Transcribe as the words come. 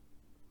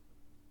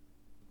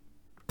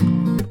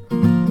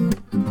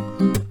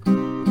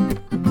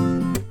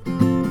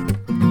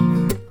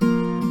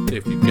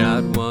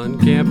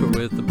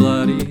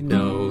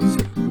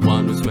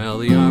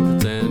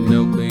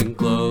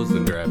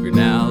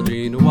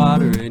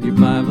water and your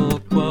Bible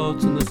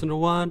quotes and listen to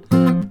One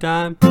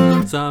Time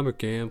Summer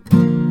Camp.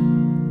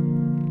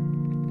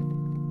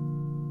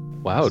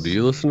 Wow, do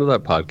you listen to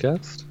that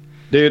podcast?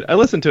 Dude, I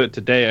listened to it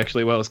today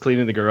actually while I was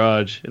cleaning the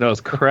garage, and I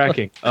was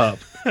cracking up.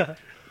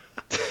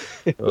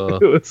 It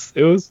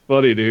was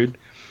funny, dude.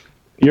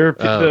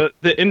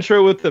 The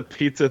intro with the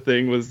pizza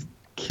thing was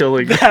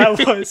killing me.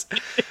 That was.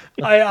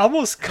 I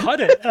almost cut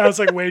it. I was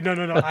like, wait,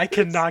 no. I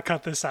cannot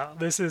cut this out.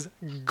 This is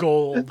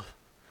gold.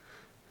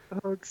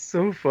 Oh, it's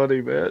so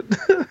funny, man.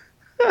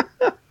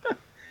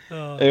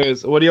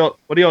 Anyways, what are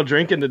y'all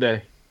drinking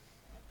today?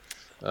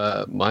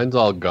 Mine's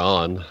all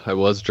gone. I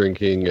was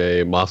drinking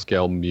a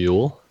Moscow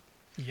Mule.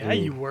 Yeah,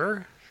 you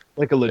were.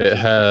 Like a legit. It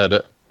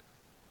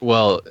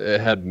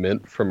had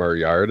mint from our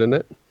yard in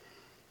it.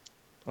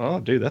 Oh,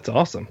 dude, that's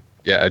awesome.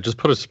 Yeah, I just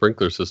put a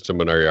sprinkler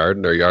system in our yard,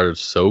 and our yard is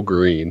so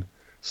green,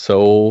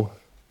 so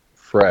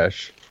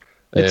fresh.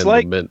 It's and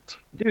like mint.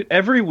 Dude,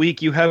 every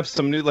week you have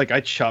some new, like,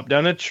 I chopped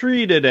down a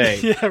tree today.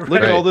 Yeah, right.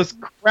 Look at all this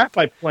crap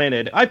I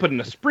planted. I put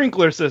in a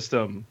sprinkler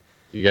system.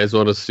 You guys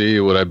want to see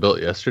what I built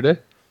yesterday?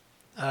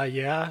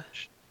 Yeah.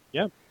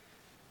 Yeah.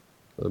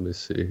 Let me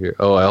see here.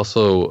 Oh, I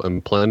also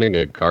am planting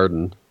a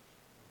garden.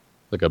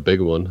 Like a big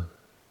one.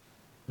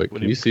 Wait,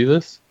 can you see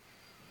this?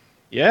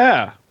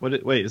 Yeah.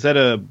 Wait, is that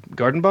a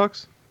garden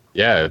box?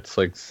 Yeah, it's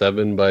like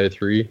 7 by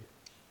 3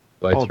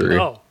 by 3.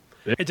 No.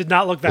 It did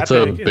not look that It's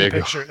a big in the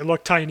picture. It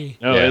looked tiny.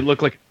 No, Yeah. It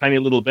looked like a tiny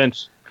little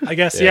bench. I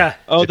guess, yeah.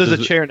 Oh, there's a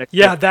chair next to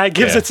Yeah, it. that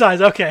gives it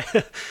size. Okay.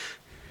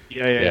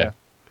 Yeah.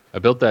 I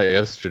built that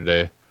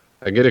yesterday.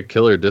 I get a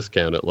killer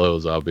discount at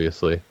Lowe's,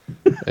 obviously.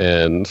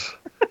 And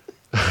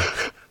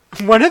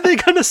When are they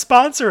going to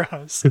sponsor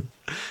us?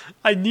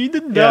 I need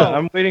to know. Yeah,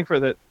 I'm waiting for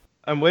that.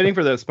 I'm waiting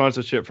for that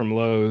sponsorship from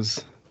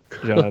Lowe's,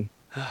 John.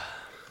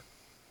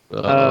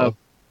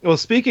 Well,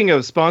 speaking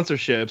of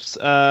sponsorships,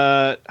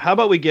 how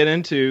about we get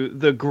into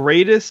the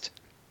greatest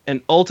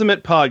and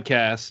ultimate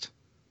podcast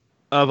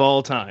of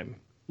all time?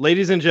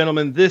 Ladies and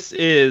gentlemen, this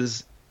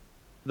is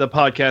the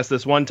podcast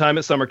This One Time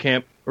at Summer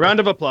Camp. Round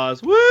of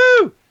applause.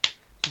 Woo!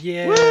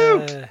 Yeah.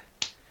 Woo!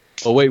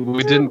 oh wait,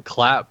 we didn't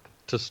clap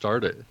to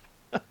start it.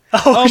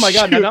 Oh my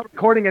God, shoot. I'm not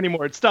recording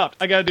anymore. It stopped.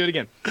 I gotta do it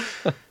again.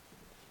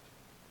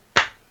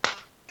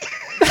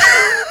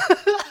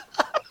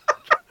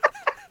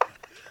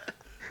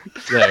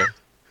 There.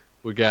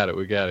 We got it.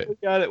 We got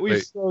it. We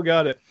so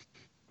got it.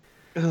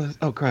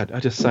 Oh, God. I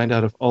just signed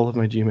out of all of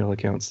my Gmail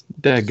accounts.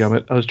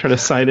 Dadgummit. I was trying to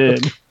sign in.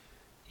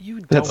 You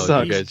That don't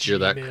sucks. You use guys hear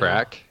that Gmail.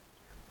 crack?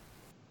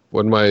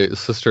 When my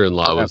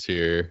sister-in-law was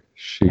here,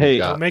 she Hey,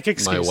 got don't make my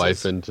excuses.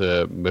 wife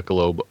into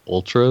Michelob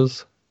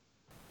Ultras.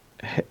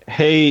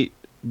 Hey,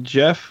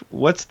 Jeff,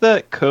 what's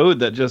that code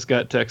that just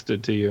got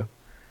texted to you?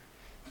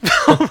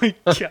 Oh my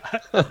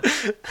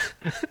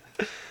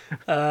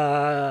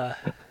God.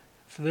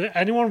 For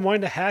anyone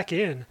wanting to hack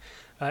in,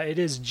 it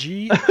is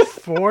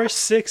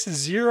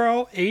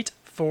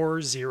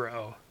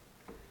G-460840.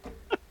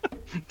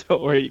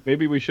 Don't worry.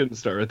 Maybe we shouldn't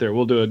start right there.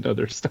 We'll do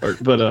another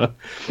start. But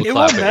It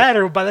won't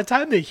matter. By the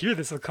time they hear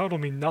this, the code will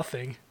mean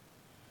nothing.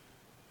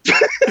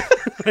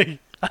 Like,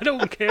 I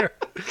don't care.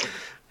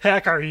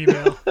 Hack our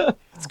email.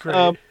 It's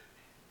great.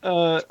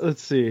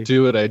 let's see.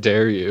 Do it, I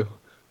dare you.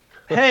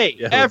 Hey,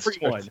 Yeah, let's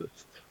everyone. start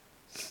this.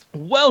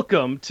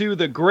 Welcome to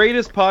the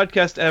greatest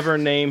podcast ever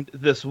named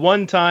This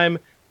One Time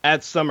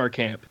at Summer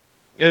Camp.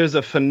 It is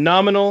a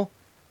phenomenal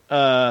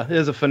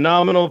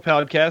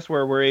podcast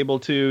where we're able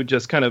to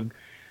just kind of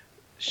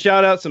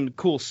shout out some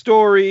cool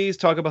stories,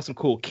 talk about some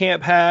cool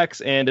camp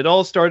hacks, and it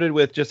all started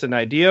with just an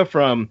idea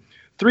from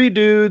 3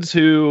 dudes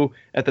who,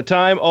 at the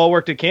time, all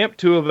worked at camp.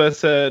 2 of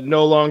us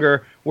no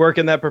longer work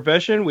in that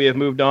profession. We have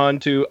moved on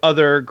to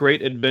other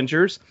great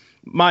adventures.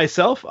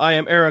 Myself, I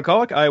am Aaron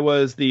Kollick. I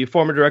was the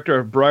former director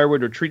of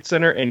Briarwood Retreat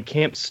Center and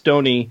Camp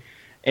Stony,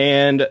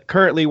 and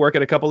currently work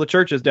at a couple of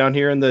churches down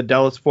here in the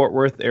Dallas-Fort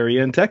Worth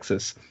area in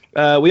Texas.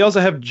 We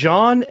also have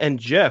John and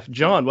Jeff.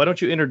 John, why don't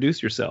you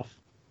introduce yourself?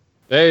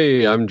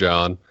 Hey, I'm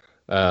John.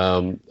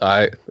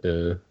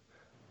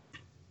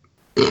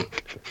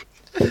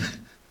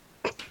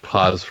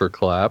 Pause for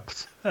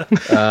claps.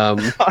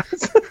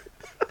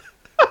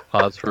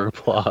 Pause for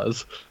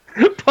applause.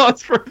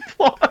 Pause for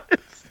applause.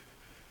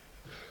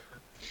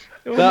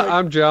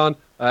 I'm John.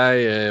 I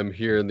am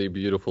here in the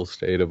beautiful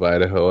state of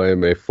Idaho. I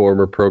am a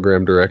former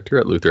program director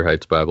at Luther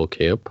Heights Bible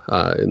Camp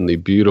in the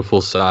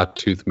beautiful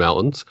Sawtooth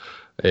Mountains,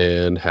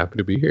 and happy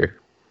to be here.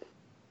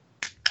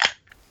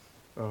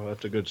 Oh,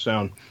 that's a good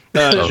sound.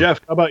 Jeff,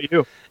 how about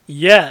you?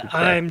 Yeah,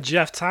 I'm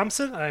Jeff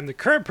Thompson. I'm the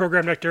current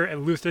program director at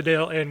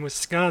Lutherdale in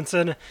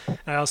Wisconsin.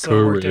 I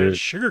also worked at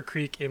Sugar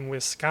Creek in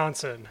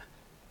Wisconsin.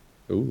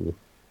 Ooh.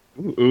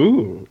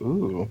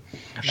 Ooh.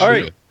 All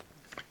right,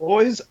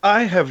 boys,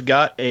 I have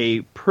got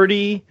a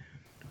pretty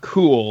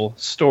cool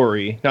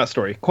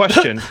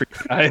question for you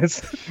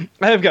guys.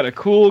 I have got a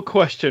cool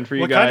question for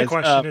you What guys. kind of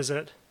question is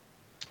it?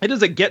 It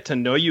is a get to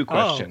know you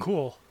question. Oh,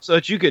 cool. So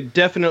that you could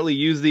definitely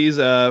use these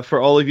for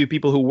all of you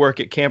people who work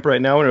at camp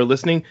right now and are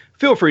listening.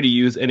 Feel free to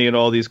use any and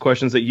all these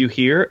questions that you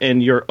hear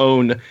in your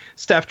own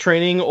staff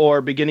training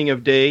or beginning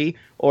of day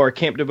or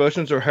camp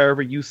devotions or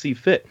however you see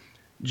fit.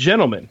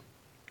 Gentlemen,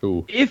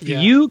 Ooh. if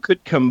you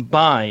could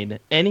combine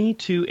any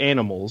two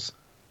animals,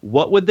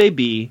 what would they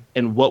be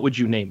and what would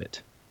you name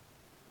it?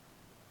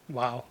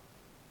 Wow.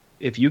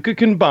 If you could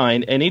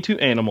combine any two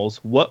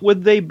animals, what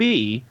would they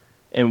be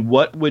and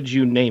what would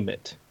you name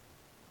it?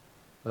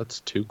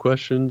 That's 2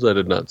 questions. I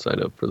did not sign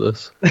up for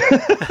this.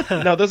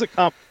 No, there's a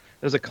comma.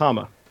 There's a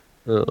comma.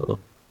 Oh.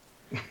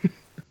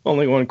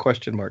 Only one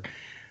question mark.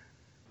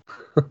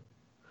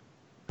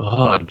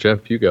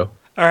 Jeff, you go.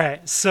 All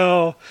right,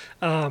 so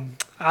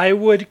I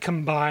would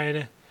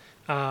combine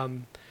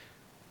the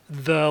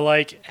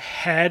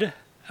head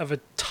of a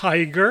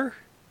tiger,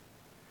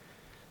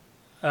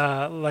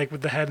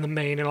 with the head and the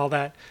mane and all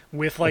that,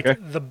 with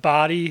the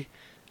body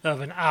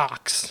of an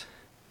ox.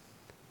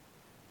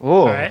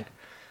 Oh, All right,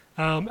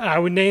 I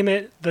would name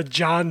it the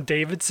John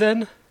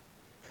Davidson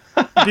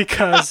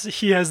because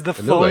he has the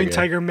flowing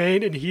tiger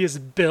mane and he is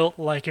built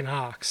like an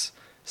ox.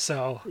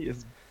 So he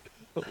is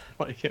built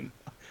like an.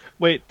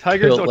 Wait,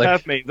 tigers don't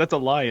have manes. That's a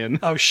lion.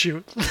 Oh,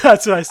 shoot.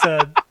 That's what I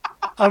said.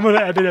 I'm going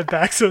to edit it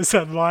back so it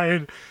said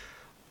lion.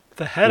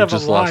 The head of a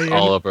lion. We just lost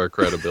all of our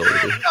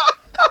credibility.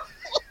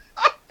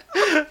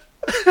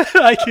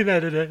 I can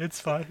edit it. It's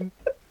fine.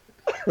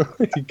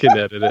 You can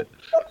edit it.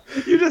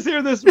 You just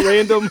hear this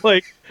random,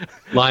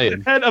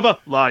 lion. Head of a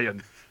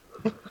lion.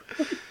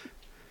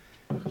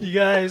 You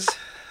guys,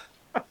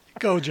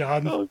 go,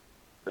 John. Oh,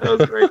 that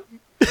was great.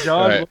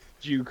 John, right. What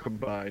would you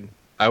combine?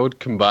 I would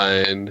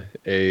combine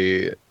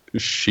a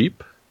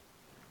sheep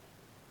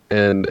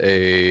and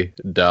a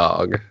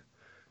dog,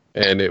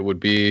 and it would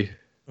be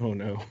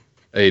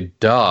a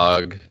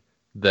dog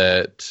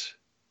that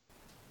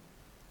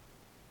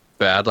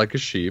bad like a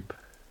sheep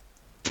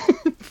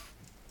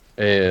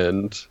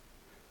and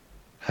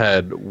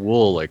had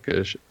wool like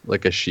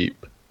a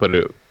sheep,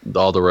 but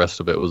all the rest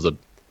of it was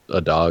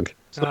a dog.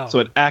 So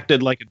it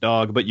acted like a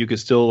dog, but you could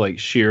still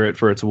shear it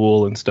for its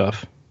wool and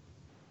stuff.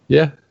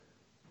 Yeah,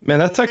 man,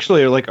 that's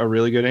actually a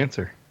really good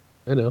answer.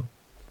 I know.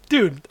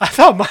 Dude, I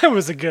thought mine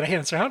was a good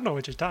answer. I don't know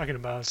what you're talking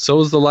about.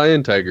 So is the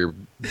lion, tiger,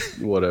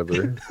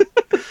 whatever.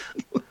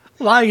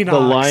 Lion the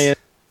ox. Lion.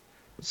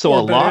 So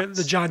a lox?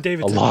 The John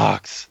Davidson. A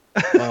lox.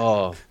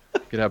 Oh,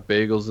 you could have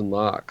bagels and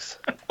lox.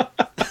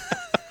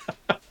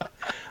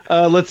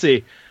 Let's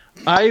see.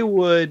 I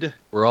would.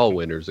 We're all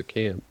winners at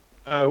camp.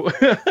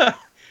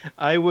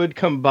 I would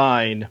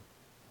combine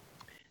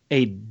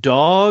a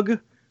dog's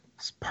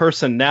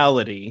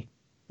personality,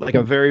 like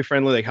a very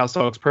friendly, house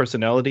dog's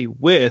personality,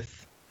 with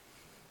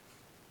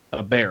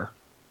a bear.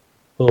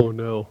 Oh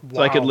no!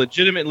 So I could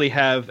legitimately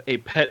have a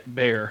pet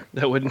bear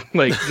that would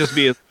just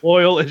be as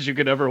loyal as you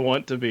could ever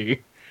want to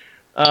be.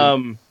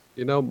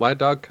 My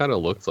dog kind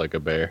of looks like a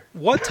bear.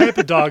 What type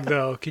of dog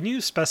though? Can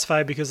you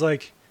specify? Because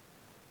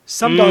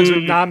some dogs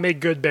would not make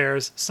good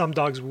bears. Some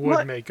dogs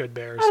would make good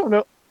bears. I don't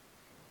know.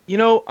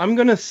 I'm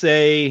gonna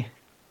say.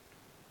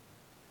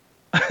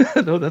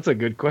 No, that's a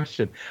good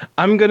question.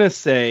 I'm gonna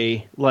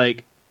say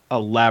a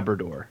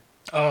Labrador.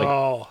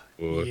 Oh,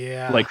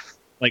 yeah.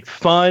 Like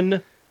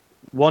fun,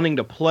 wanting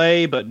to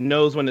play, but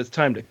knows when it's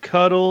time to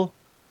cuddle.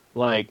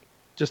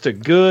 Just a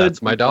good.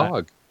 That's my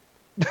dog.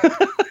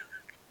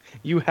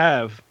 You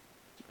have.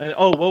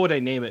 What would I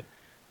name it?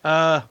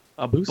 A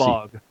Lucy.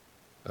 bog.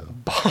 Oh.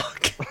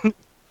 Bog.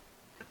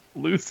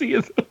 Lucy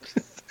is.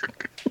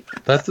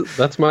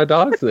 That's my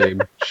dog's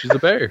name. She's a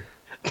bear.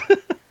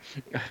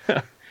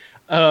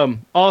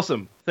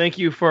 Awesome. Thank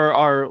you for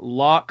our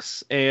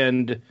locks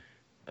and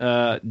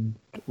what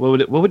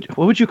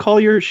would you call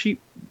your sheep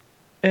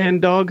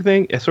and dog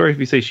thing? Sorry if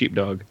you say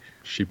sheepdog.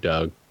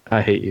 Sheepdog.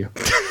 I hate you.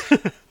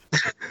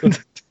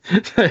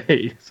 I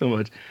hate you so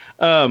much.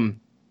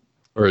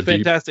 Or a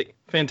fantastic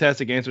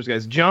answers,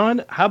 guys.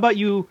 John, how about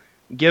you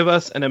give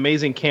us an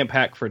amazing camp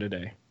hack for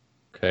today?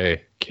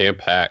 Okay, camp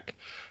hack.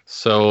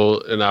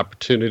 So an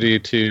opportunity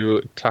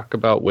to talk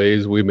about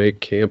ways we make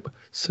camp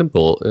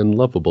simple and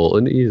lovable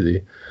and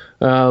easy.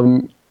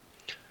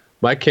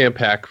 My camp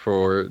hack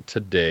for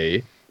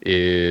today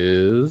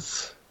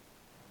is...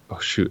 Oh,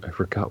 shoot. I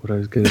forgot what I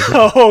was going to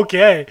say.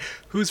 Okay.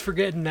 Who's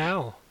forgetting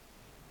now?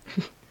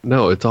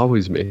 No, it's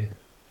always me.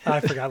 I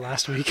forgot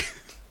last week.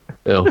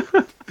 No.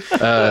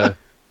 God,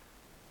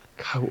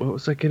 what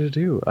was I going to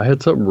do? I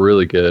had something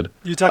really good.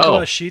 You talked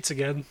about sheets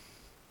again.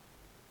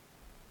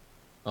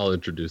 I'll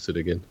introduce it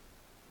again.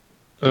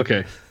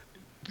 Okay.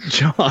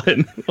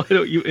 John, why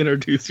don't you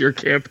introduce your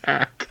camp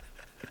hack?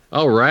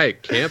 All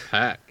right, camp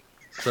hack.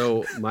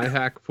 So my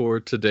hack for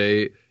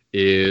today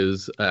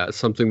is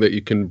something that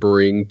you can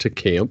bring to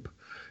camp.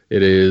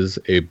 It is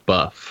a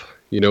buff.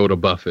 You know what a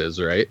buff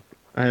is, right?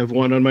 I have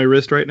one on my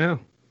wrist right now.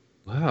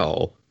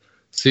 Wow.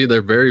 See,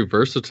 they're very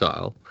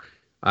versatile.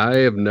 I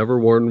have never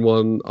worn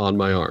one on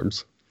my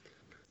arms.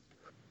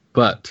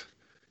 But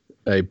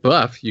a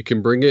buff, you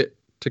can bring it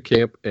to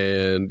camp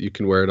and you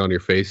can wear it on your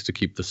face to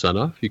keep the sun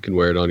off. You can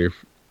wear it on your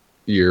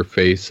your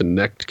face and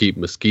neck to keep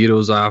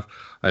mosquitoes off.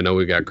 I know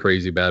we got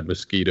crazy bad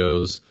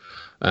mosquitoes.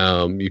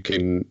 You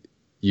can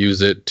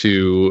use it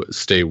to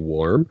stay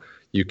warm.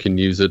 You can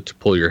use it to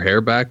pull your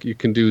hair back. You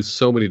can do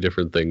so many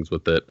different things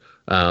with it.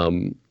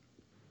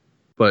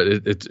 But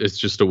it's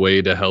just a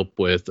way to help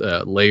with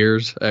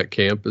layers at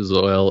camp, as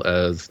well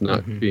as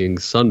not being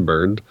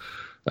sunburned,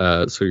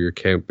 so your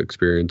camp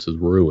experience is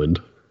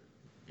ruined.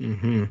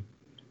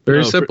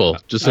 Very simple,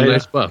 just a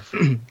nice buff.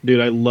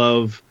 Dude, I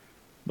love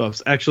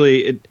buffs.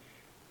 Actually,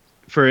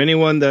 for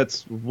anyone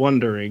that's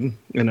wondering,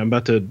 and I'm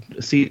about to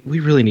see, we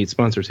really need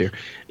sponsors here.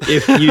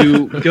 If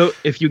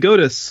you go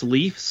to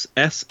Sleefs,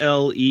 SLEEFS.com,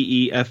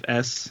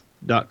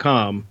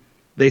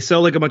 they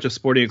sell like a bunch of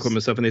sporting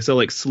equipment stuff, and they sell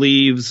like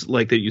sleeves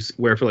like that you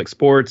wear for like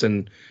sports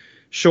and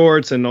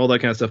shorts and all that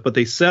kind of stuff. But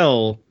they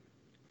sell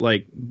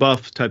like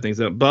buff type things.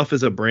 Buff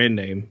is a brand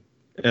name,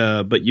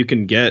 but you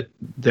can get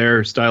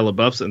their style of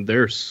buffs, and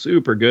they're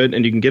super good,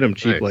 and you can get them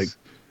cheap. Nice. Like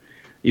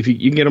if you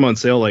can get them on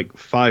sale like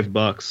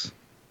 $5.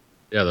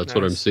 Yeah, that's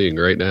what I'm seeing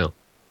right now.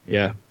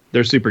 Yeah,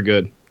 they're super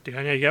good. Dude,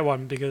 I need to get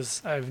one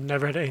because I've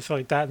never had anything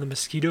like that, and the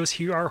mosquitoes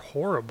here are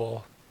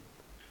horrible.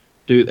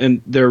 Dude,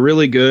 and they're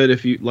really good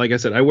if you, like I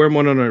said, I wear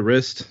one on my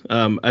wrist.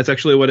 That's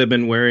actually what I've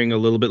been wearing a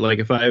little bit. Like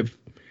if I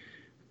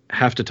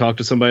have to talk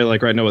to somebody,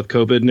 like right now with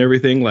COVID and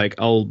everything, like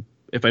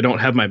if I don't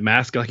have my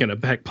mask like in a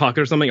back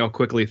pocket or something, I'll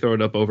quickly throw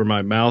it up over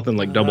my mouth and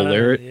like double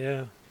layer it.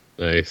 Yeah.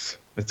 Nice.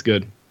 That's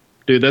good.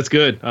 Dude, that's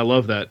good. I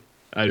love that.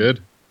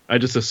 Good. I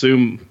just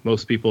assume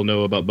most people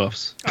know about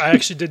buffs. I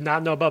actually did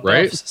not know about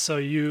right? buffs, so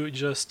you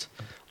just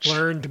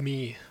learned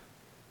me.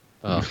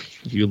 Oh,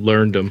 you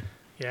learned them.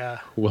 Yeah.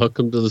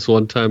 Welcome to this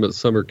one time at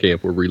summer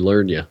camp where we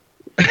learn you.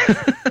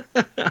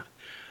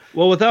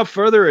 Well, without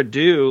further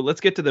ado,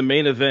 let's get to the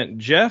main event.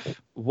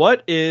 Jeff,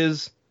 what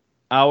is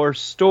our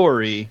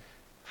story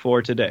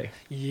for today?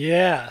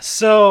 Yeah.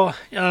 So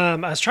I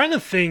was trying to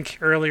think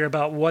earlier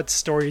about what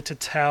story to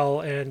tell,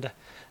 and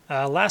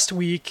last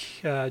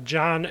week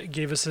John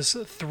gave us this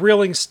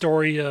thrilling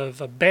story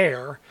of a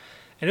bear,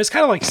 and it's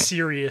kind of like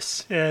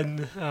serious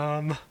and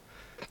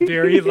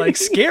very like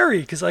scary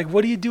because like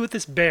what do you do with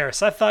this bear?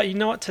 So I thought, you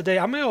know what, today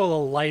I'm gonna go a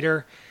little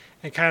lighter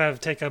and kind of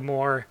take a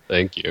more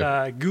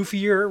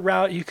goofier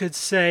route, you could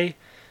say.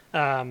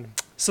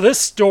 So this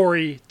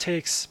story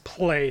takes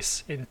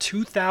place in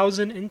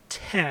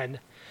 2010.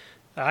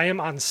 I am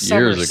on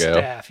summer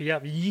staff.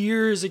 Yep,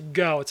 years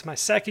ago. It's my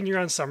second year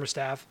on summer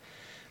staff,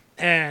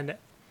 and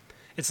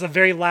it's the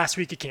very last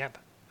week of camp.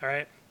 All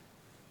right.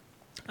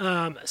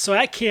 So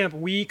at camp,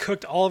 we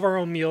cooked all of our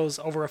own meals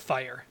over a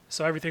fire.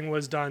 So everything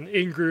was done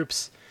in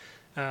groups.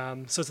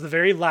 So it's the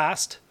very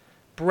last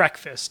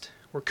breakfast.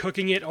 We're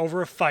cooking it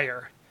over a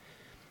fire.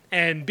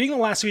 And being the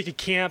last week of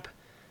camp,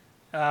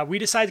 we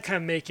decided to kind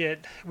of make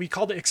it, we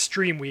called it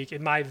Extreme Week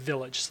in my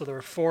village. So there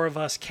were 4 of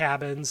us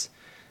cabins.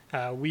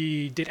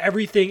 We did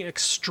everything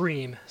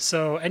extreme.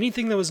 So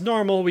anything that was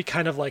normal, we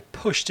kind of like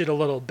pushed it a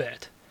little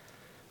bit.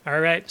 All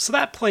right. So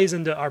that plays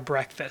into our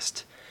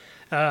breakfast.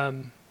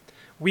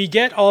 We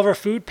get all of our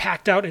food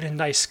packed out in a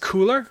nice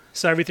cooler,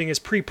 so everything is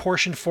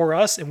pre-portioned for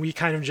us, and we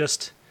kind of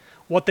just,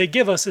 what they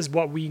give us is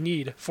what we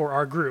need for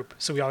our group.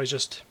 So we always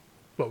just,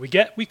 what we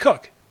get, we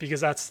cook,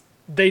 because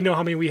they know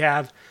how many we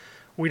have.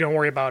 We don't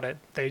worry about it.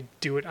 They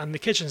do it on the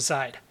kitchen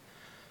side.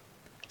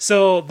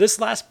 So this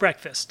last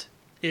breakfast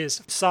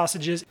is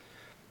sausages,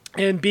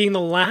 and being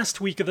the last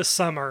week of the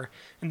summer,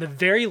 and the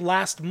very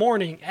last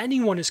morning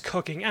anyone is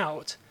cooking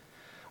out,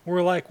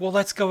 we're like, well,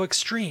 let's go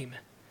extreme.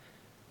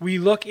 We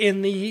look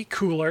in the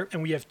cooler,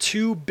 and we have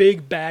 2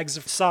 big bags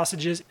of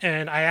sausages,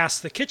 and I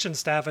asked the kitchen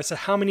staff, I said,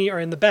 how many are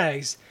in the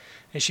bags?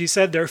 And she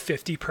said there are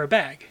 50 per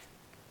bag.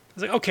 I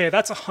was like, okay,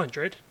 that's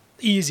 100.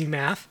 Easy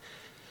math.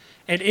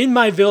 And in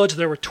my village,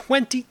 there were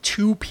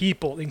 22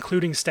 people,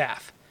 including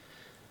staff.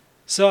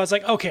 So I was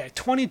like, okay,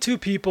 22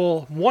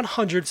 people,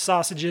 100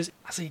 sausages.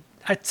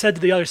 I said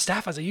to the other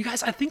staff, I was like, you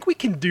guys, I think we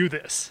can do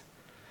this.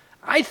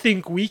 I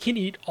think we can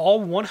eat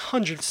all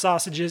 100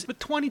 sausages with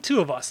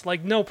 22 of us,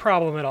 like no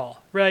problem at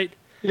all, right?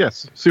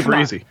 Yes, super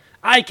easy.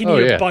 I can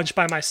eat a bunch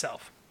by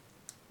myself.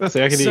 I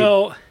can eat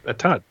a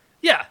ton.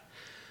 Yeah.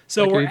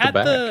 So we're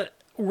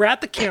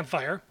at the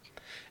campfire,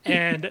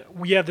 and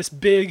we have this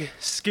big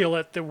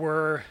skillet that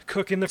we're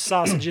cooking the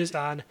sausages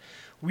on.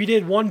 We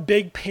did one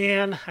big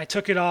pan. I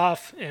took it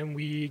off, and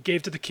we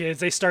gave to the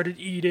kids. They started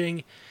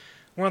eating.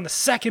 We're on the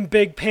second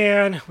big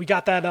pan. We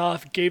got that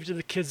off, gave it to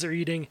the kids, they're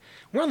eating.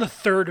 We're on the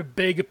third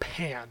big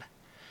pan.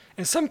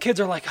 And some kids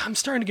are like, I'm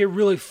starting to get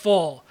really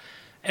full.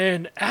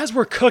 And as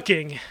we're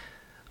cooking,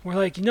 we're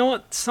like, you know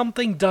what?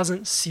 Something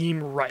doesn't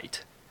seem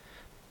right.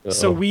 Uh-oh.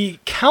 So we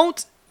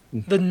count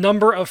the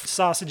number of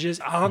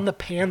sausages on the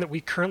pan that we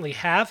currently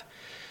have,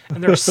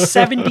 and there's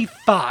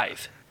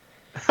 75.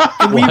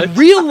 And we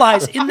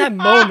realize in that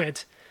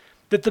moment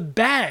that the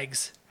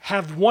bags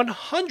have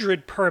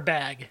 100 per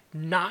bag,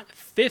 not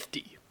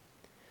 50.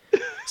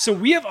 So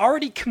we have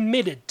already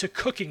committed to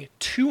cooking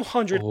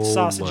 200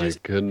 sausages,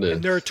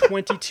 and there are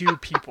 22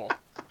 people.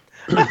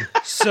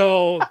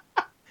 So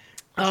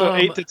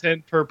 8 to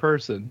 10 per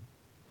person.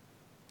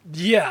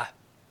 Yeah.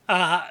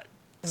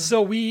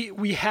 So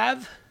we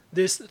have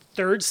this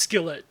third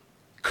skillet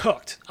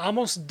cooked,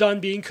 almost done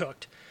being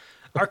cooked.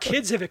 Our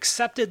kids have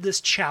accepted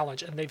this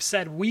challenge and they've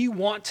said, we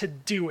want to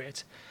do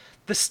it.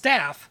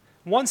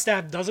 One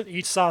staff doesn't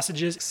eat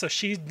sausages, so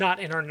she's not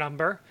in our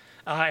number.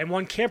 And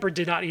one camper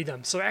did not eat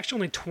them. So actually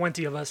only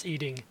 20 of us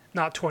eating,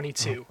 not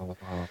 22.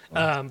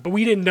 But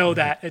we didn't know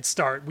that at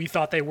start. We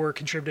thought they were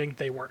contributing.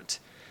 They weren't.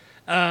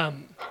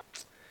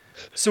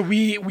 So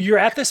we are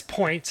at this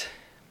point,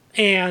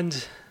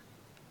 and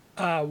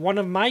one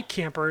of my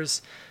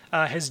campers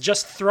has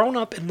just thrown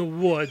up in the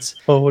woods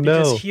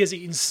because he has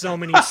eaten so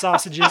many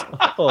sausages.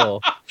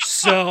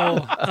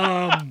 So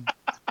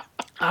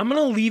I'm going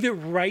to leave it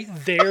right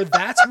there.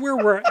 That's where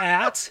we're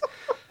at.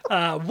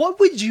 What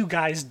would you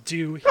guys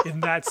do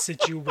in that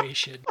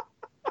situation?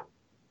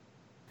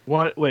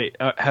 What? Wait,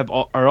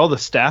 are all the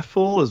staff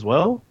full as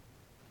well?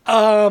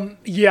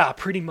 Yeah,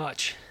 pretty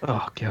much.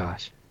 Oh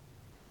gosh.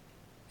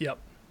 Yep.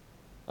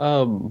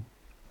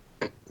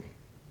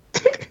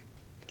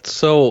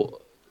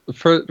 So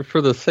for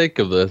the sake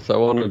of this, I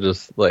want to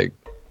just like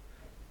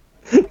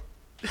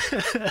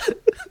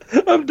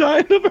I'm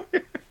dying over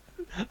here.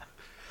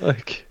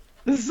 like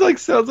This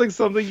sounds like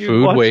something you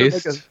food watch.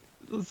 waste. It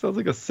sounds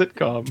like a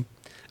sitcom.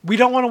 We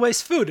don't want to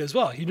waste food as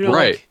well. You know,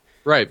 Right. like,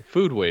 Right.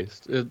 Food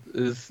waste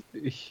is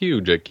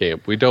huge at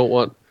camp. We don't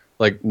want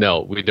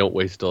we don't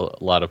waste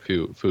a lot of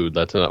food.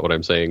 That's not what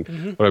I'm saying.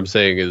 What I'm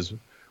saying is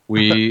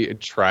we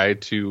try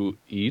to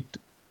eat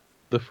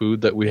the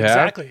food that we have,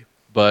 exactly.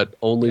 but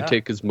only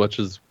take as much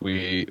as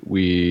we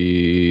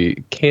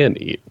can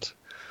eat.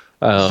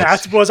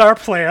 That was our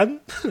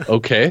plan.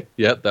 Okay.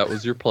 Yeah, that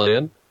was your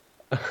plan.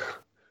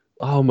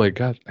 Oh my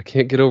gosh, I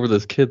can't get over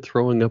this kid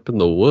throwing up in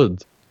the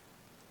woods.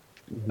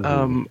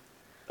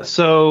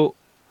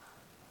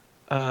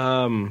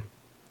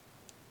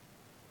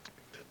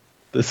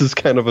 This is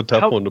kind of a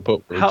tough one to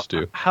put words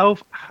to. How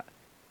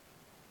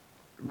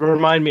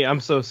remind me, I'm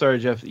so sorry,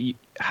 Jeff.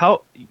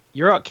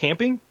 You're out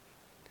camping?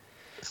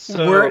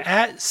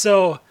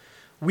 So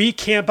we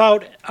camp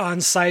out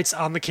on sites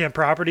on the camp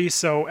property,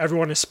 so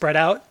everyone is spread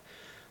out.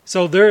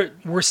 So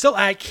we're still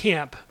at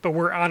camp, but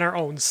we're on our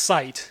own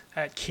site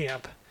at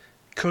camp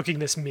cooking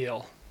this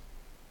meal.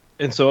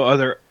 And so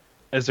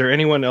is there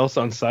anyone else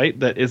on site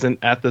that isn't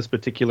at this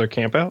particular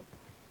campout?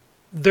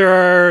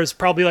 There's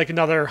probably like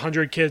another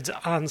 100 kids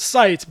on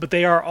site, but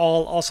they are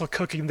all also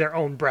cooking their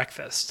own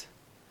breakfast.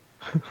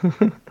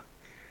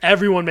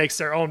 Everyone makes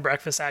their own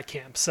breakfast at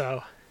camp,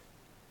 so.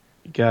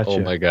 Gotcha. Oh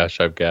my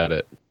gosh, I've got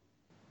it.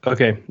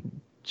 Okay,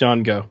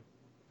 John, go.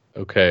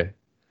 Okay,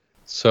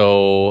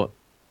 so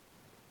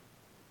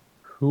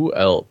who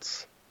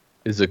else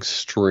is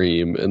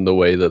extreme in the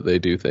way that they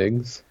do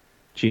things?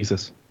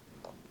 Jesus.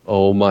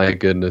 Oh my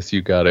goodness,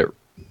 you got it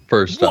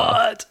first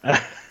off.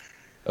 What?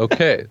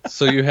 Okay,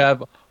 so you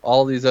have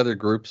all these other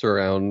groups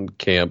around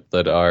camp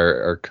that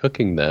are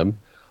cooking them.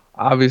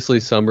 Obviously,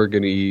 some are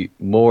going to eat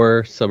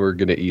more, some are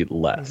going to eat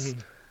less.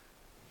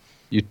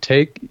 You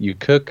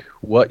cook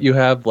what you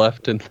have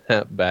left in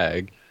that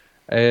bag,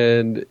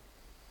 and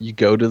you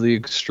go to the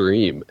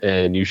extreme,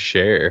 and you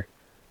share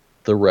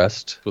the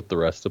rest with the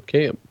rest of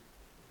camp.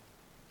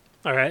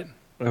 All right.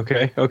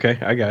 Okay,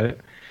 I got it.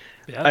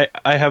 Yeah.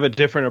 I have a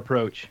different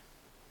approach.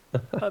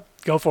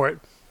 Go for it.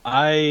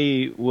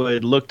 I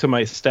would look to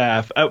my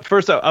staff.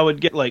 First, I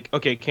would get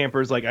okay,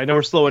 campers, I know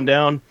we're slowing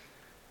down.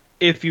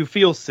 If you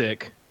feel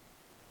sick,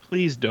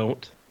 please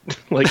don't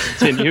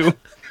continue.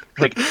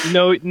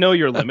 Know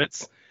your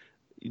limits.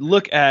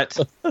 Look at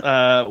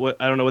what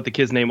I don't know what the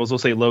kid's name was. We'll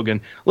say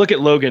Logan. Look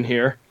at Logan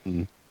here,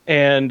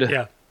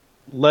 and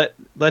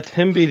let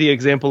him be the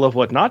example of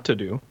what not to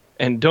do,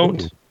 and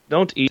don't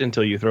eat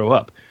until you throw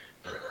up.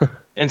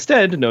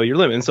 Instead, know your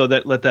limit, and so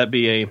let that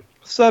be a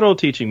subtle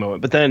teaching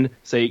moment. But then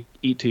say,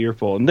 eat to your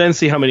full, and then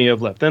see how many you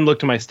have left. Then look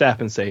to my staff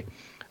and say,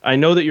 I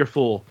know that you're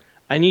full.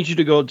 I need you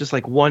to go just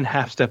one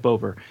half step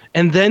over,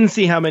 and then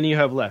see how many you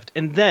have left.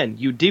 And then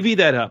you divvy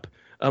that up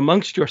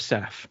amongst your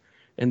staff,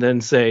 and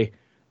then say,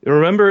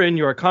 remember in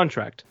your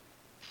contract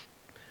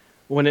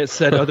when it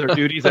said other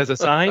duties as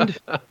assigned,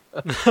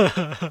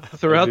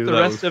 throughout the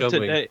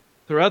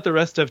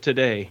rest of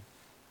today,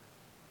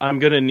 I'm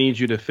going to need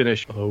you to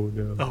finish. Oh,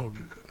 no. Oh,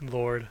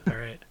 Lord. All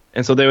right.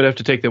 And so they would have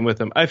to take them with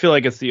them. I feel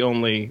like it's the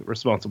only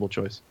responsible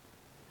choice.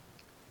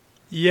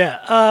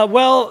 Yeah.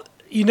 Well,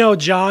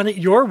 John,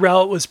 your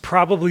route was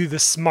probably the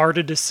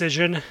smarter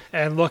decision.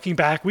 And looking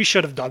back, we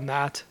should have done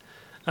that.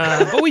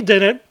 But we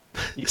didn't.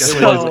 It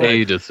was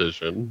a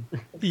decision.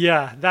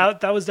 Yeah,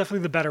 that was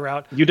definitely the better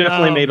route. You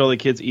definitely made all the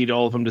kids eat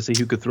all of them to see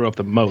who could throw up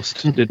the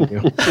most, didn't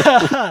you?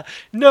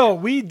 No,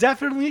 we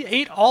definitely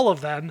ate all of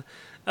them.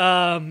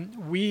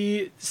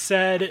 We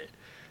said,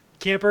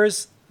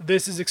 campers,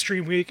 this is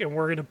extreme week and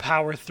we're going to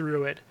power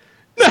through it.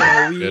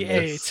 So we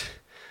ate.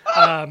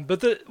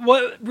 But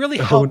what really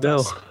helped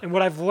us and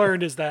what I've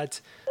learned is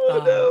that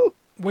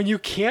when you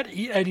can't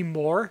eat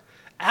anymore,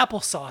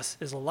 applesauce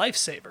is a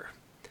lifesaver.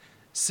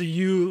 So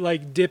you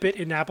dip it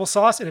in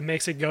applesauce and it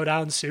makes it go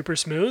down super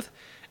smooth,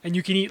 and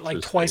you can eat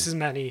twice as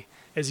many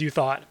as you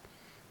thought.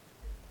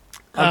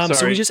 I'm sorry.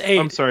 So we just ate.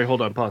 I'm sorry.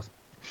 Hold on. Pause.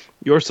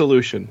 Your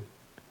solution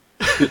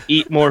to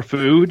eat more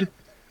food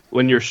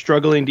when you're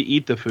struggling to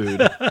eat the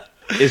food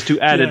is to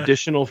add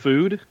additional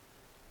food.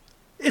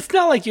 It's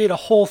not like you ate a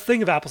whole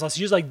thing of applesauce.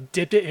 You just like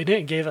dipped it in it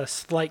and gave it a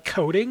slight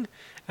coating,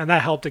 and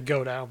that helped it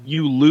go down.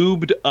 You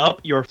lubed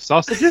up your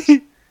sausages?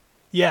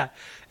 Yeah.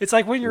 It's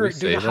like when you're we doing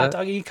say a hot that?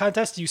 dog eating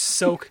contest, you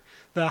soak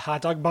the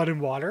hot dog bun in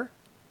water.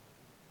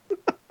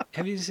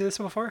 Have you seen this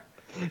before?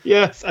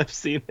 Yes, I've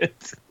seen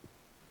it.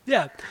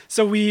 Yeah.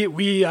 So we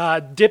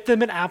dipped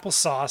them in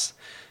applesauce,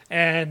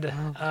 and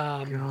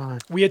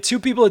we had 2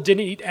 people that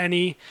didn't eat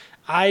any.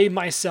 I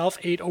myself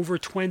ate over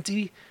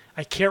 20.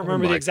 I can't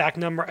remember the my exact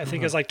number. I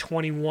think it was like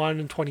 21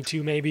 and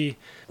 22 maybe.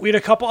 We had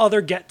a couple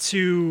other get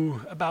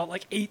to about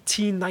like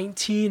 18,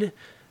 19.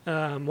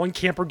 One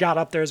camper got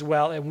up there as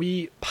well, and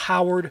we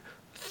powered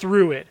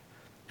through it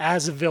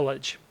as a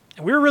village.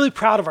 And we were really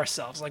proud of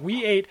ourselves. Like,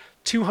 we ate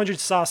 200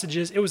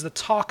 sausages. It was the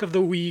talk of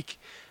the week.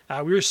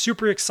 We were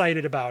super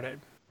excited about it.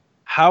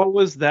 How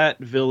was that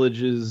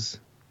village's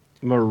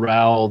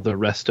morale the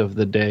rest of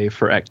the day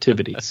for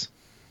activities?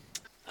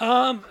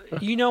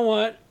 You know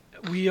what?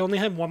 We only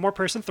had one more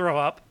person throw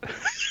up.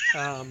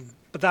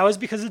 But that was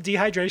because of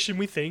dehydration,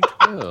 we think.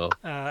 Oh,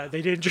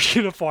 They didn't drink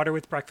enough water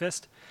with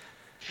breakfast.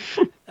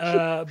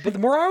 But the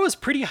morale was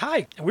pretty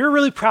high. And we were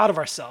really proud of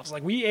ourselves.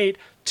 Like, we ate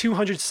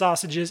 200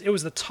 sausages. It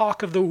was the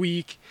talk of the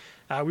week.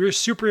 We were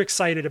super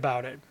excited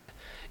about it.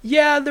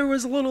 Yeah, there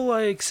was a little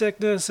like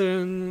sickness,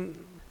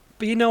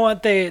 but you know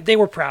what? They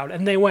were proud,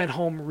 and they went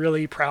home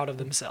really proud of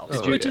themselves,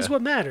 Oh, which yeah. is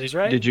what matters,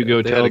 right? Did you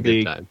go they had tell a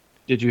good time.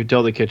 Did you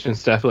tell the kitchen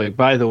staff, like,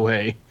 by the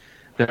way,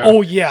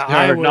 Oh yeah, there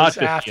I are was not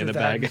 50 after in a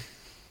that. bag?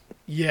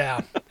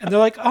 Yeah, and they're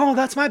like, "Oh,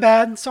 that's my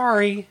bad.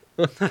 Sorry."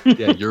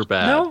 Yeah, you're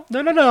bad.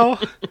 No.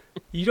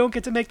 You don't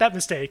get to make that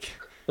mistake.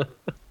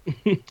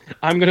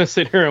 I'm going to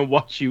sit here and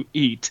watch you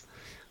eat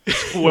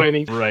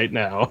 20 right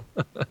now.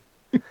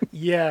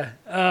 Yeah.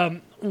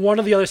 One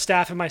of the other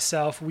staff and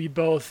myself, we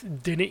both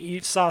didn't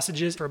eat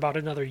sausages for about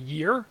another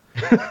year.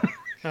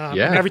 Yeah.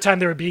 And every time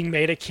they were being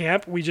made at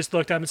camp, we just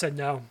looked at them and said,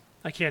 "No,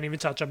 I can't even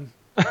touch them."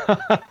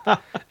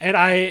 And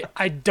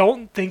I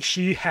don't think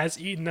she has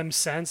eaten them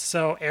since.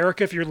 So,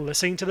 Erica, if you're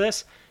listening to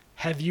this,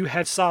 have you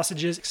had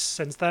sausages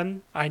since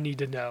then? I need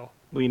to know.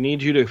 We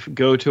need you to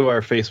go to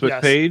our Facebook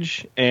Yes.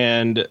 page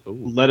and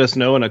let us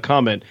know in a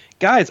comment.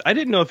 Guys, I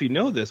didn't know if you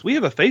know this. We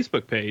have a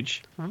Facebook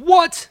page.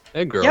 What?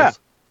 And girls.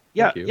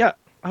 Yeah. Thank you. Yeah.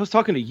 I was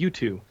talking to you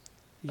two.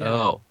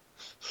 Oh.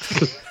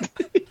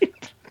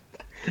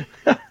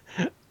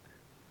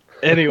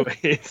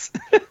 Anyways,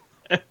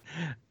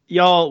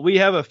 y'all, we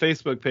have a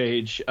Facebook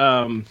page.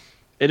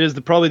 It is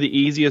probably the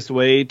easiest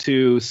way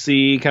to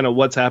see kind of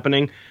what's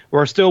happening.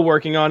 We're still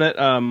working on it.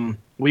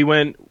 We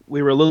were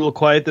a little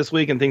quiet this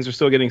week, and things are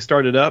still getting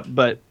started up.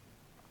 But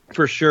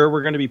for sure,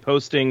 we're going to be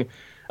posting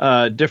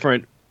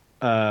different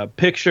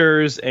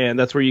pictures, and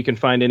that's where you can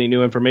find any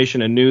new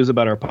information and news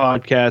about our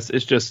podcast.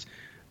 It's just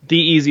the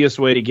easiest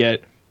way to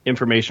get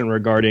information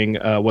regarding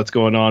what's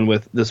going on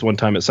with this one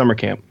time at summer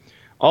camp.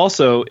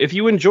 Also, if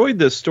you enjoyed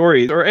this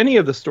story or any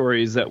of the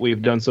stories that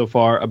we've done so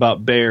far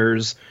about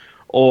bears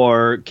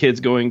or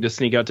kids going to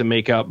sneak out to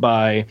make out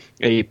by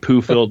a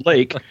poo-filled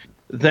lake,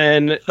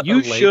 then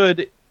you lake?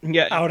 should...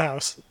 Yeah,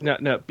 Outhouse.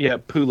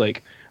 poo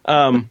lake.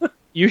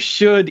 You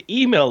should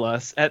email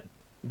us at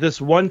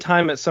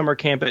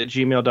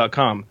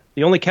thisonetimeatsummercamp@gmail.com.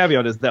 The only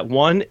caveat is that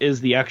 1 is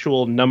the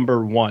actual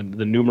number 1,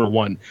 the numeral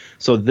 1.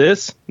 So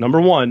this,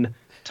 number 1,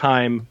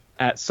 time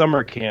at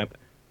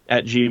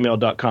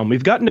summercamp@gmail.com.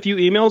 We've gotten a few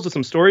emails with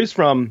some stories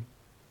from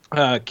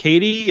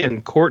Katie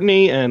and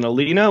Courtney and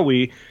Alina.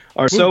 We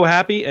are so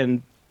happy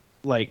and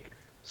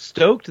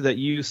stoked that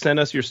you sent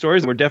us your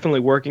stories. We're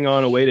definitely working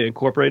on a way to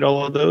incorporate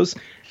all of those.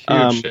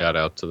 Huge shout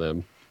out to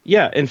them.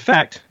 Yeah, in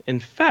fact,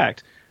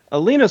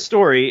 Alina's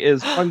story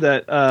is one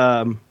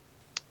that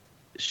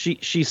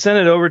she sent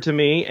it over to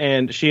me,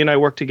 and she and I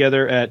worked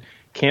together at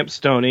Camp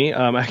Stony.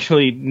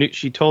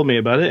 She told me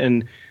about it,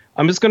 and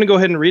I'm just going to go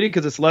ahead and read it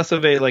because it's less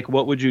of a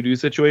what would you do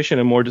situation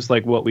and more just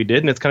like what we did,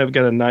 and it's kind of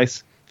got a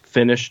nice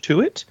finish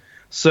to it.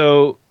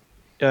 So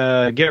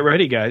get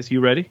ready, guys.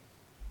 You ready?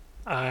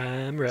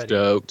 I'm ready.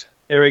 Stoked.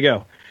 There we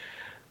go.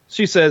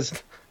 She says,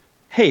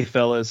 "Hey,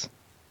 fellas,"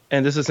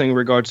 and this is in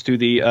regards to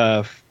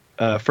the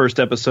first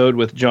episode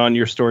with John,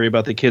 your story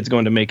about the kids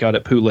going to make out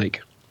at Pooh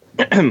Lake.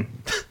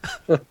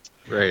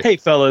 Great. Hey,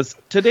 fellas,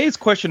 today's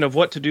question of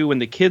what to do when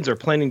the kids are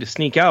planning to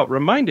sneak out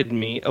reminded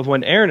me of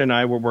when Aaron and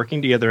I were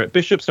working together at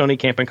Bishop Stoney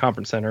Camp and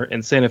Conference Center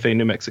in Santa Fe,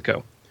 New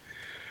Mexico.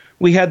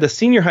 We had the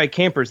senior high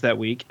campers that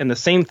week, and the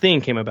same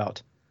thing came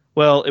about.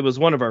 Well, it was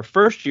one of our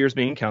first years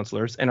being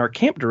counselors, and our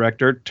camp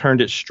director turned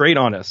it straight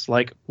on us,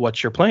 like,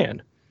 what's your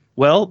plan?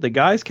 Well, the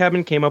guys'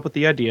 cabin came up with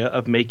the idea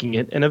of making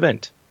it an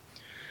event.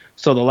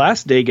 So the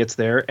last day gets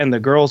there, and the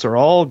girls are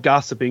all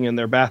gossiping in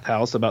their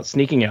bathhouse about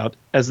sneaking out,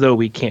 as though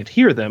we can't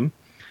hear them,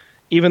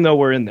 even though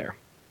we're in there.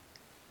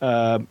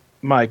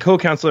 My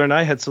co-counselor and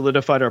I had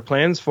solidified our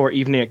plans for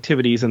evening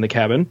activities in the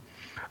cabin.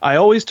 I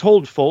always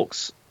told folk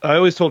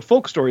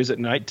stories at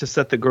night to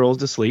set the girls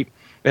to sleep,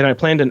 and I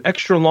planned an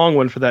extra long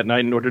one for that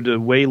night in order to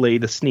waylay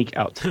the sneak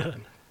out.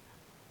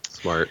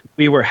 Smart.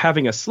 We were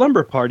having a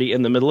slumber party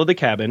in the middle of the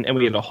cabin, and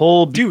we had a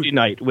whole beauty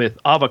night with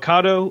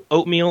avocado,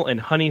 oatmeal, and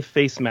honey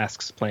face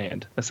masks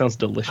planned. That sounds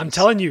delicious. I'm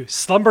telling you,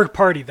 slumber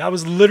party. That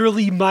was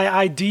literally my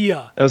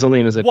idea. That was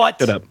Alina's. What?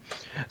 Shut up.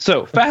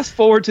 So fast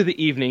forward to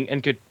the evening,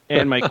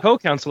 and my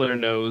co-counselor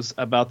knows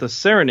about the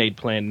serenade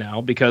plan now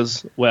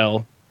because,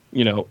 well,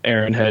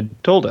 Aaron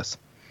had told us.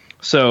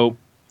 So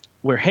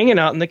we're hanging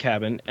out in the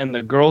cabin, and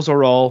the girls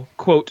are all,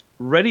 quote,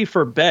 ready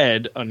for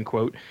bed,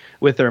 unquote,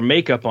 with their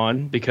makeup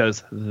on,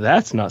 because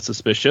that's not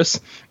suspicious.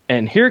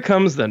 And here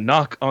comes the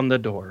knock on the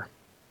door.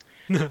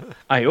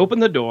 I open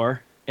the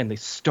door, and they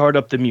start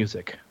up the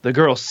music. The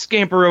girls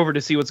scamper over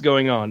to see what's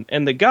going on,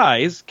 and the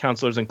guys,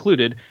 counselors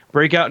included,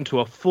 break out into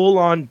a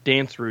full-on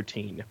dance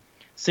routine,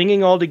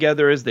 singing all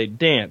together as they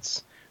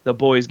dance. The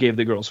boys gave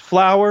the girls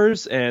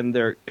flowers, and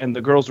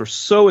the girls were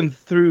so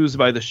enthused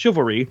by the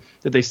chivalry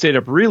that they stayed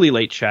up really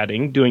late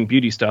chatting, doing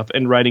beauty stuff,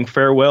 and writing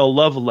farewell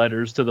love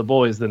letters to the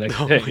boys the next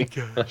day. Oh my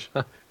gosh.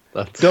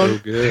 That's so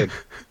good.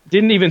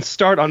 Didn't even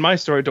start on my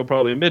story till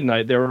probably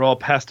midnight. They were all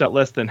passed out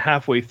less than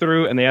halfway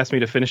through, and they asked me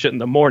to finish it in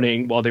the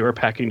morning while they were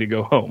packing to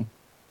go home.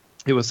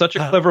 It was such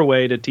a clever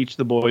way to teach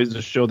the boys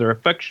to show their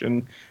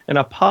affection in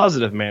a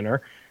positive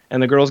manner,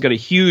 and the girls got a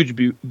huge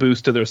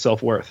boost to their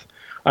self-worth.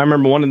 I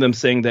remember one of them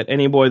saying that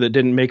any boy that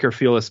didn't make her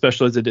feel as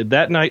special as it did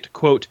that night,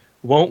 quote,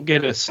 won't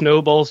get a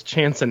snowball's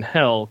chance in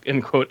hell,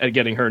 end quote, at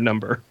getting her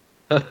number.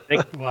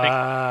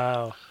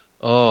 Wow.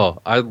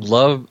 Oh, I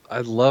love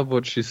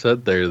what she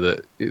said there,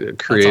 that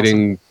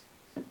creating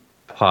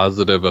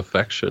positive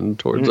affection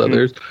towards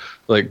others.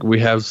 Like, we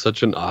have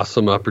such an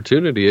awesome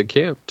opportunity at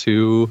camp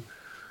to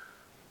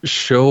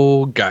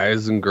show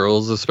guys and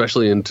girls,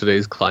 especially in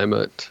today's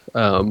climate,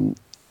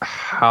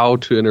 how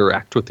to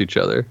interact with each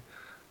other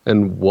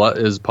and what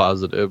is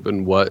positive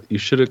and what you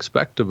should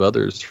expect of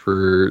others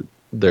for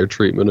their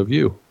treatment of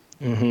you.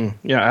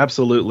 Mm-hmm. Yeah,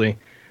 absolutely.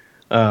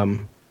 Jeff,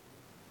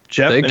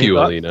 thank you,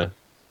 thoughts? Alina.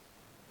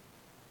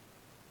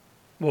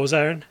 What was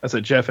that, Aaron? I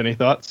said, Jeff, any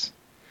thoughts?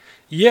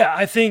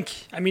 Yeah,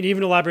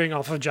 even elaborating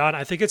off of John,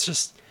 I think it's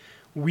just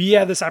we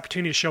have this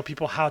opportunity to show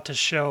people how to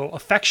show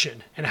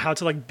affection and how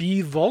to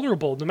be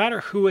vulnerable, no matter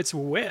who it's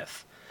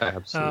with.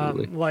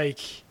 Absolutely.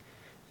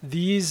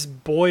 These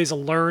boys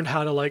learned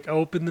how to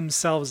open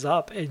themselves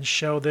up and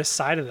show this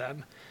side of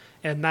them,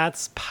 and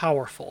that's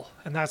powerful.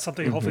 And that's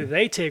something hopefully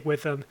they take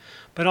with them.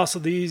 But also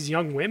these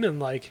young women,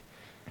 like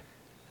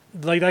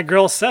that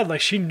girl said,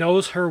 she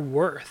knows her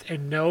worth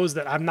and knows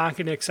that I'm not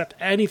going to accept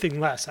anything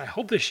less. I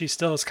hope that she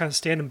still is kind of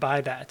standing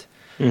by that,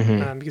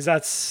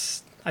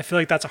 because I feel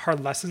like that's a hard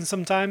lesson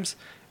sometimes.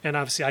 And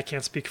obviously I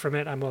can't speak from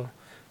it. I'm a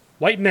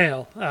white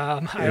male. I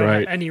don't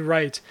have any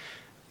right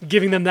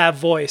giving them that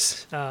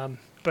voice.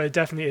 But it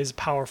definitely is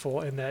powerful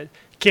in that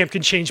camp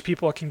can change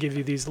people. It can give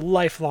you these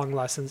lifelong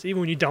lessons. Even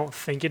when you don't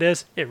think it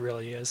is, it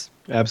really is.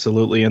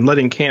 Absolutely. And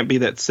letting camp be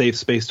that safe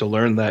space to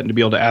learn that and to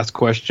be able to ask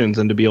questions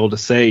and to be able to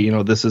say,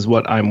 this is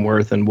what I'm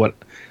worth and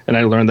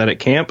I learned that at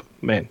camp.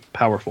 Man,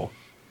 powerful.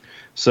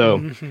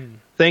 So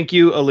thank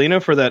you,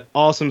 Alina, for that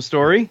awesome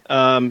story.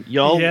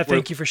 Y'all. Yeah,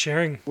 thank you for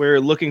sharing. We're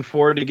looking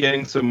forward to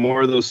getting some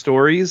more of those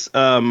stories.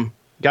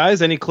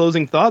 Guys, any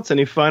closing thoughts?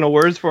 Any final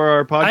words for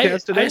our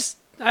podcast today?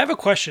 I have a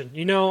question.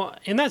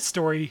 In that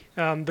story,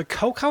 the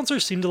co-counselor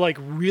seemed to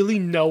really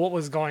know what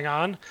was going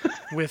on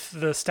with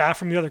the staff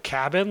from the other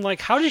cabin.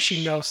 How did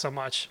she know so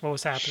much what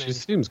was happening? She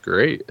seems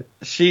great.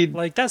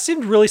 That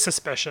seemed really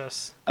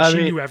suspicious. She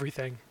knew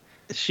everything.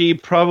 She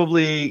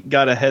probably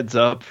got a heads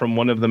up from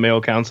one of the male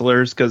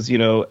counselors because,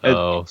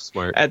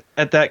 smart.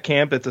 At that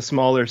camp, it's a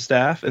smaller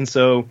staff. And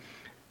so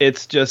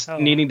it's just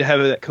needing to have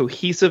that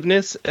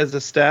cohesiveness as a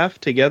staff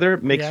together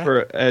makes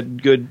for a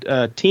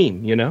good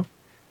team,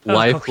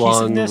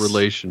 Lifelong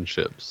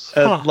relationships.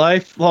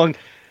 Lifelong.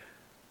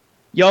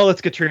 Y'all,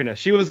 it's Katrina.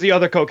 She was the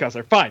other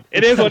co-counselor. Fine.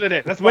 It is what it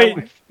is. That's my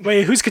wife.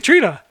 Wait, who's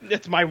Katrina?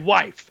 It's my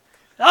wife.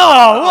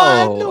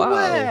 Oh, no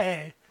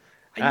way.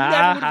 I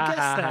never would have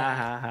guessed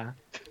that.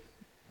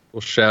 Well,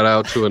 shout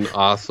out to an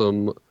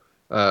awesome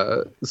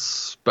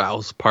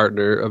spouse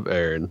partner of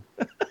Aaron.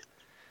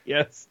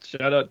 Yes,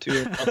 shout out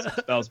to an awesome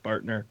spouse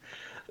partner.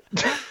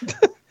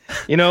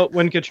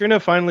 When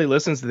Katrina finally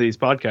listens to these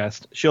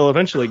podcasts, she'll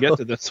eventually get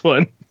to this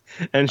one,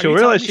 and she'll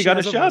realize she got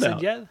a shout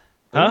out. Yet?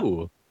 Huh?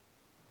 Ooh.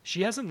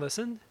 She hasn't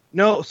listened?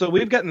 No, so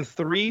we've gotten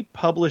 3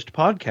 published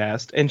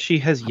podcasts, and she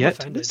has yet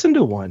to listen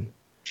to one.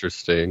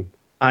 Interesting.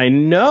 I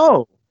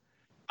know.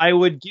 I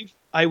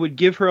would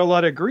give her a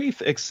lot of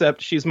grief,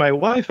 except she's my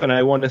wife, and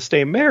I want to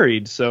stay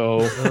married,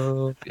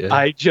 so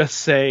I just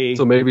say...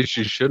 So maybe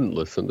she shouldn't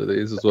listen to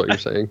these, is what you're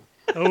saying.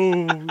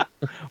 Oh.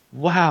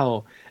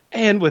 Wow.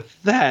 And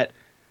with that...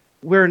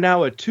 We're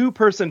now a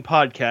 2-person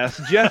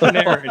podcast, Jeff and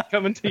Aaron,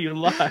 coming to you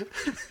live.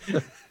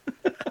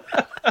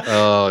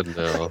 Oh,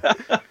 no.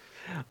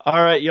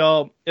 All right,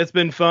 y'all. It's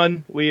been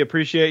fun. We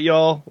appreciate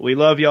y'all. We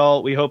love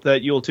y'all. We hope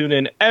that you'll tune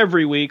in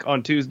every week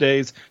on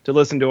Tuesdays to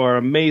listen to our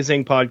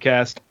amazing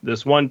podcast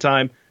this one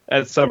time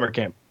at summer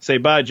camp. Say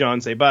bye,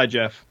 John. Say bye,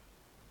 Jeff.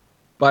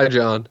 Bye,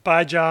 John.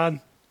 Bye,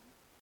 John.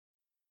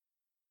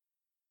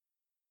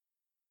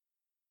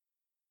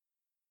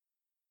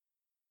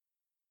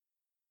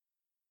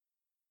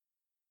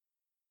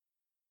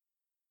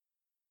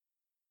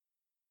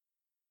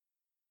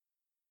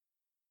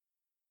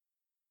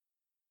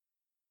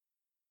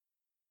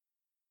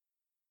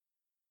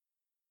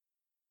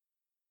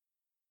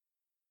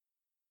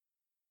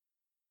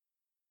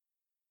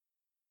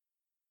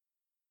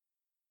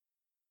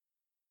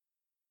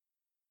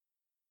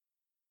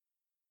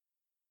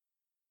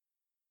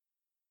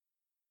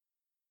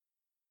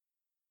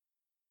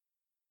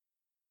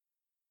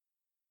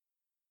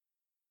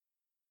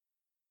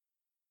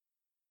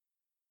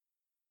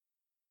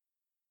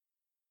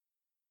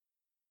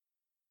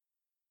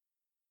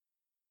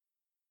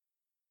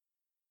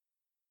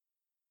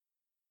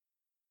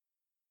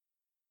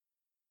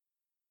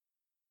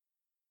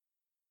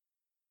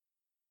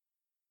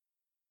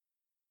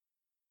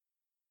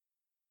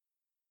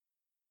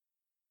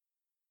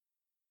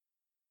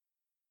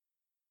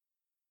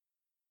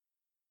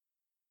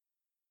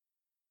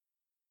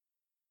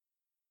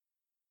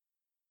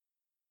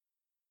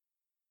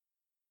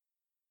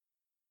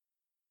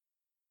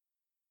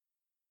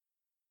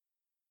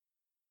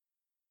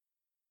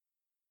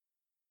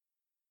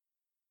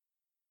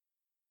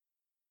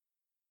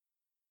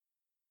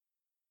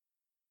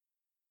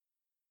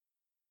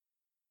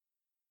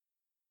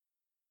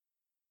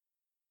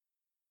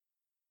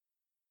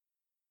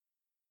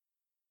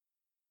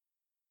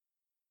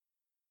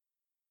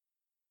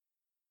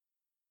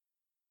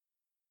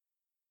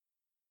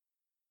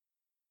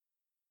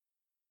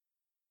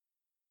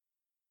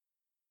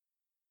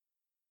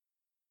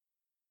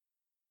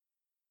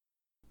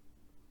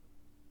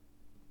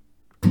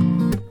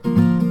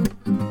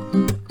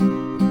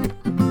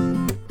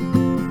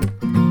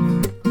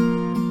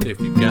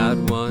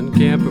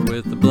 camper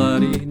with a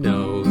bloody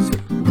nose.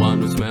 One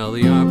with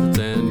smelly armpits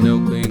and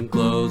no clean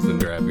clothes. Then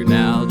grab your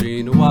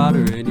Nalgene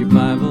water and your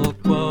Bible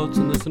quotes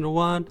and listen to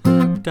One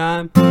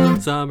Time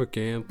Summer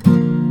Camp.